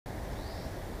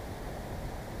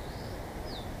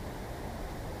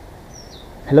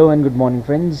Hello and good morning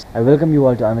friends. I welcome you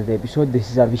all to another episode.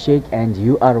 This is Abhishek and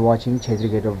you are watching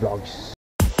ChhetriKto vlogs.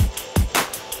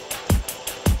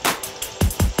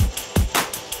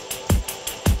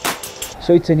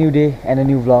 So it's a new day and a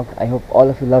new vlog. I hope all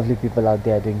of you lovely people out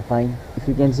there are doing fine. If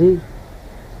you can see,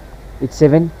 it's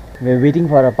 7. We're waiting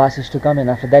for our passes to come and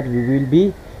after that we will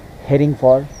be heading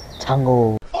for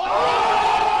Changu.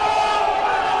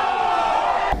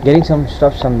 Getting some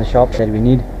stuffs from the shop that we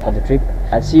need for the trip.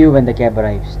 I'll see you when the cab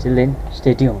arrives. Till then,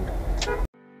 stay tuned.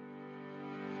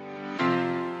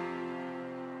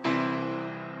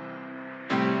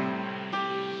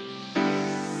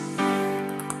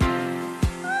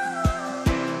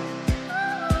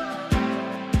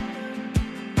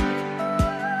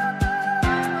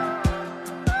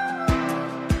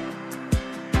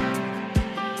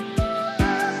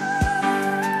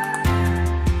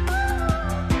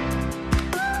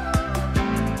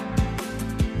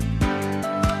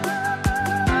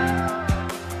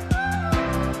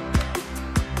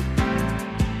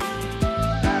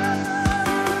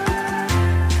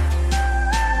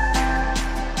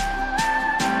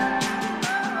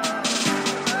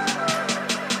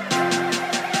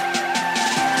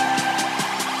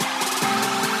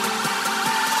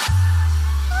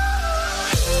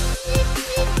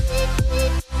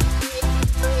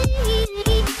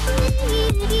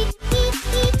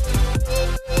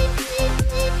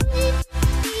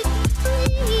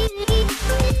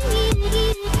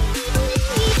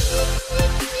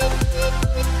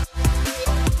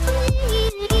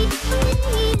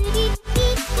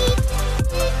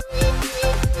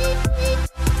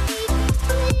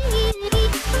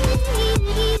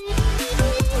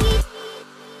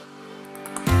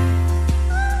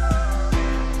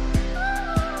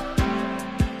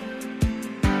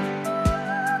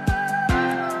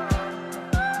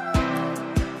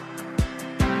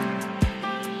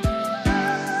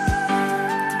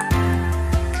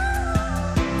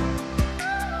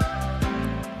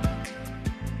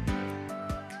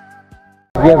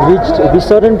 We have reached this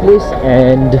certain place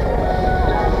and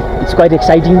it's quite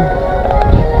exciting.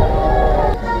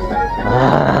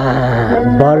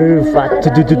 Barf.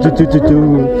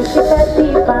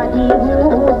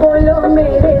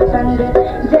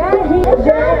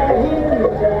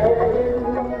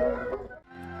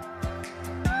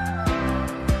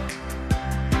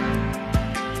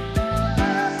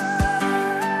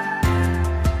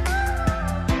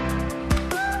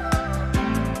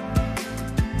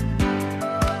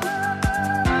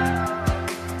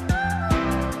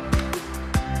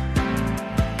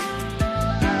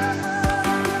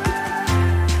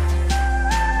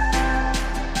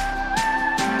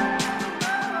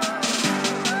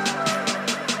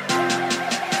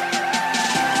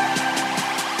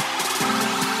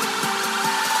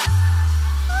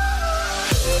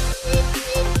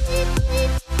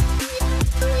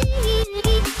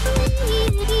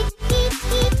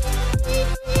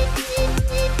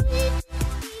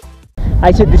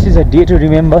 I said this is a day to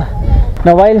remember.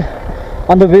 Now while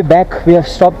on the way back we have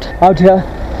stopped out here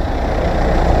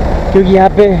क्योंकि यहाँ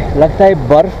पे लगता है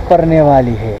बर्फ पड़ने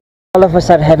वाली है. All of us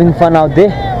are having fun out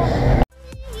there.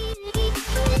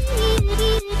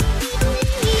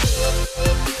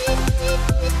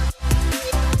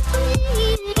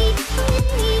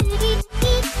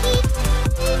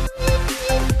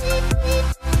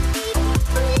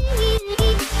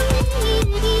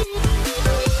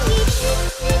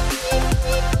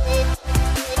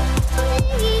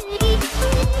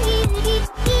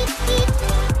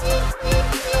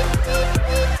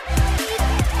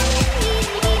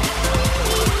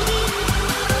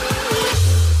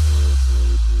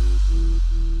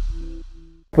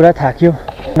 Pura thakyo.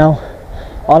 Now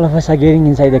all of us are getting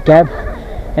inside the cab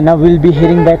and now we'll be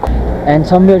heading back and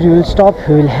somewhere we will stop,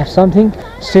 we will have something.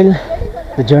 Still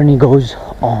the journey goes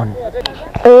on.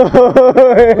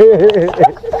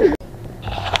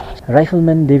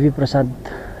 Rifleman Devi Prasad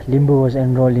Limbu was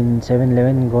enrolled in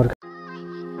 711 Gorkha.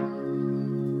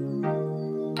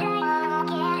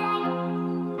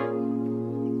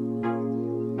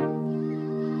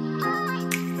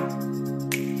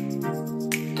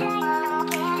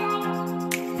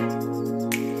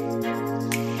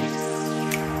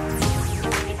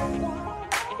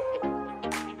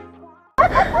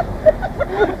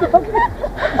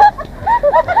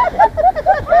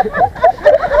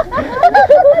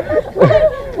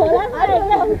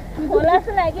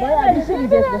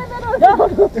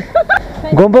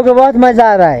 गोम्पो को बहुत मजा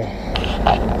आ रहा है.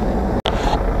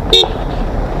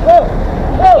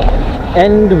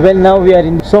 And well, now we are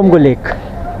in Somgo Lake.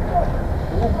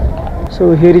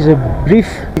 So here is a brief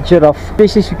picture of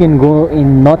places you can go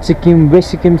in North Sikkim, West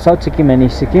Sikkim, South Sikkim and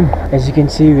East Sikkim. As you can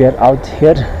see, we are out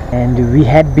here and we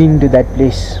had been to that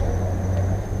place,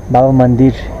 Baba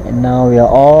Mandir, and now we are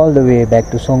all the way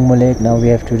back to Songmo Lake. Now we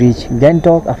have to reach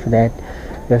Gangtok. After that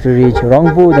we have to reach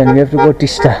Rangpo, then we have to go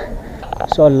Tista.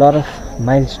 So a lot of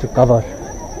miles to cover.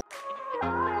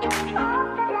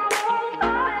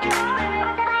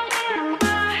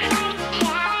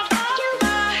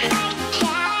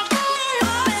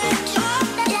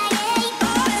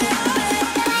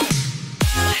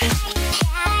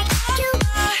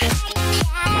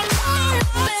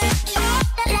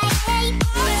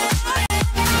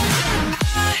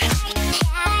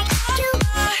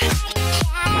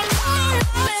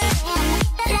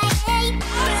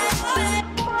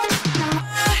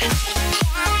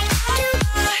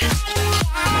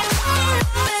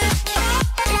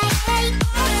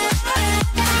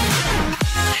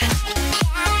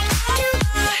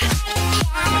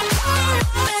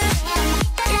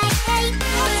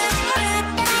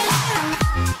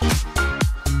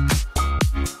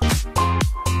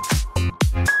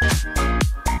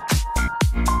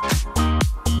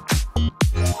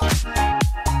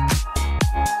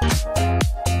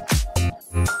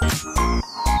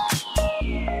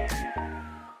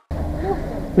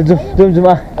 Zoom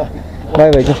ah. Bye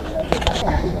bye.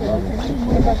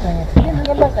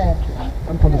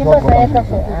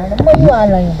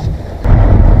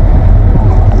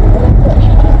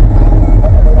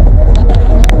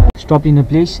 Stopped in a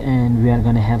place and we are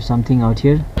gonna have something out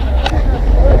here.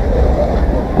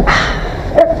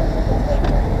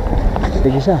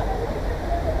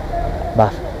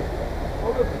 Bath.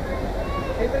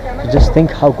 Just think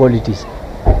how cold it is.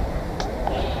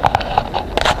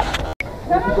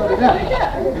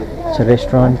 It's a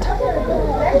restaurant.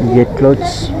 You get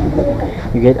clothes,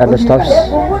 you get other stuffs.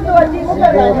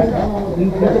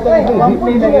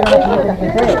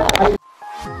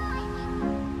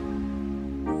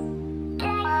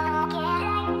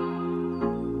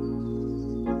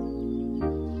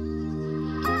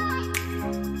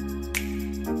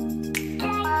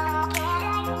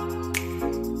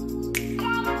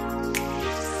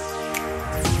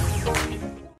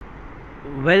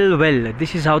 Well,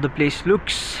 this is how the place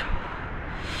looks,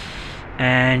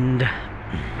 and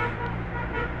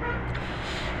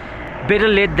better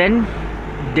late than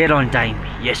dead on time.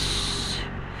 Yes,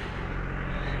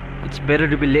 it's better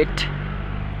to be late,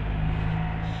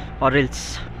 or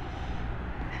else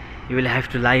you will have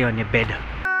to lie on your bed.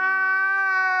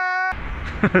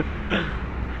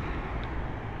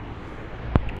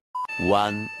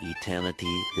 One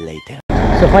eternity later.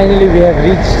 So finally we have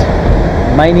reached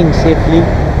mining safely.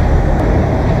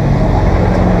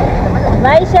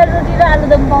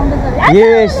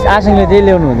 Yes, आसँगले त्यही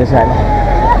ल्याउनु हुँदैछ अहिले.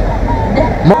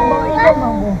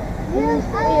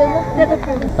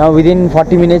 Now within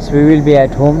 40 minutes we will be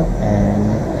at home and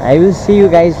I will see you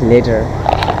guys later.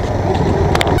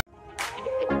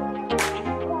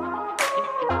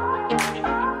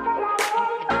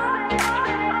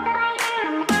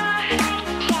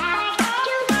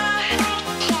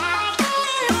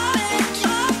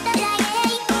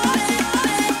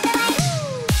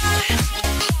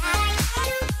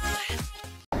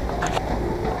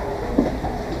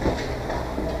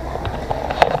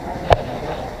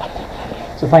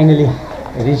 So finally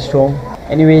reached home.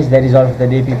 Anyways, that is all for the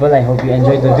day, people. I hope you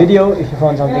enjoyed the video. If you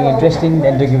found something interesting,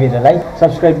 then do give it a like.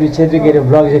 Subscribe to ChhetriKto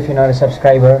vlogs if you're not a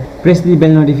subscriber. Press the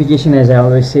bell notification as I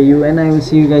always say you, and I will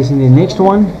see you guys in the next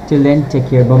one. Till then, take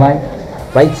care. Bye bye.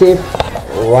 Ride safe,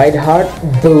 ride hard.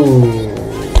 Boom.